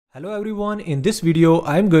Hello everyone, in this video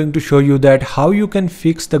I'm going to show you that how you can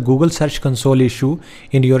fix the Google Search Console issue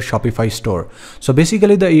in your Shopify store. So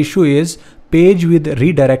basically the issue is page with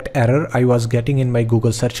redirect error I was getting in my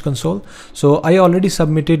Google Search Console. So I already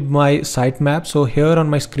submitted my sitemap. So here on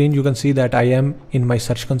my screen you can see that I am in my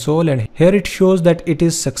Search Console, and here it shows that it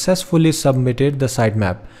is successfully submitted the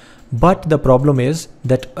sitemap. But the problem is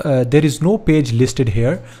that there is no page listed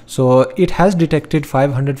here. So it has detected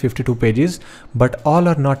 552 pages, but all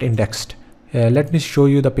are not indexed. Let me show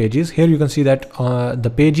you the pages. Here you can see that the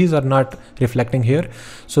pages are not reflecting here.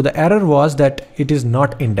 So the error was that it is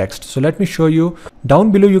not indexed. So let me show you.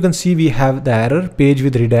 Down below you can see we have the error page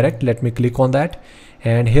with redirect. Let me click on that.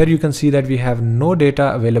 And here you can see that we have no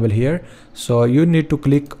data available here. So you need to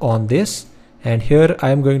click on this. And here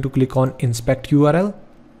I am going to click on inspect URL.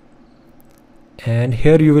 And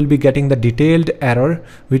here you will be getting the detailed error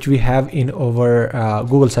which we have in our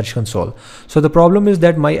Google Search Console. So the problem is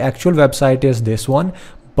that my actual website is this one,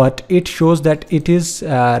 but it shows that it is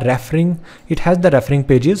it has the referring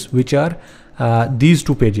pages which are these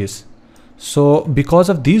two pages. So because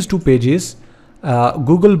of these two pages,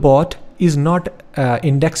 Googlebot is not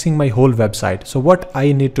indexing my whole website. So what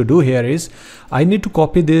I need to do here is I need to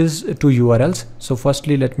copy these two URLs. So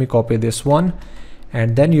firstly, let me copy this one.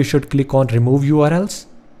 And then you should click on remove URLs,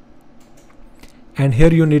 and here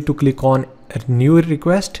you need to click on new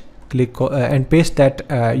request, and paste that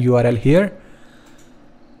URL here,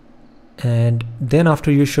 and then after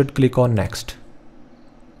you should click on next.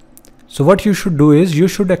 So what you should do is you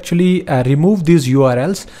should actually remove these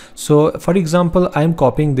URLs. So for example, I'm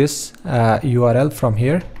copying this URL from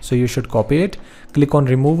here, so you should copy it, click on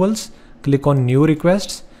removals, click on new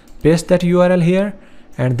requests, paste that URL here,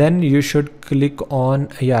 and then you should click on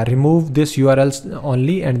remove this URLs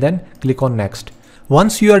only, and then click on next.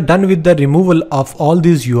 Once you are done with the removal of all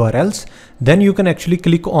these URLs, then you can actually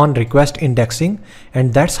click on request indexing,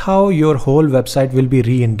 and that's how your whole website will be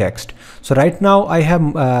re-indexed. So right now I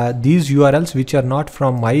have these URLs which are not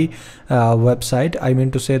from my website. I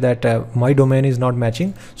mean to say that my domain is not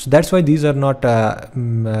matching, so that's why these are not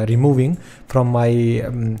removing from my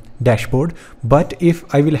dashboard. But if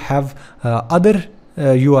I will have other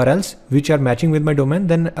URLs which are matching with my domain,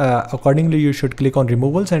 then accordingly you should click on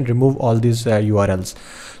removals and remove all these URLs.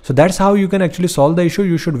 So that's how you can actually solve the issue.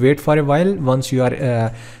 You should wait for a while once you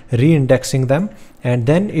are re-indexing them, and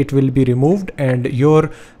then it will be removed and your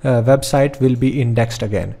website will be indexed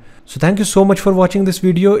again. So thank you so much for watching this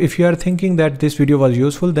video. If you are thinking that this video was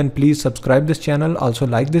useful, then please subscribe this channel, also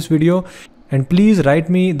like this video, and please write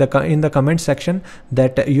me in the comment section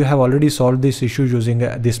that you have already solved this issue using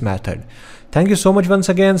this method. Thank you so much once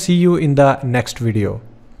again. See you in the next video.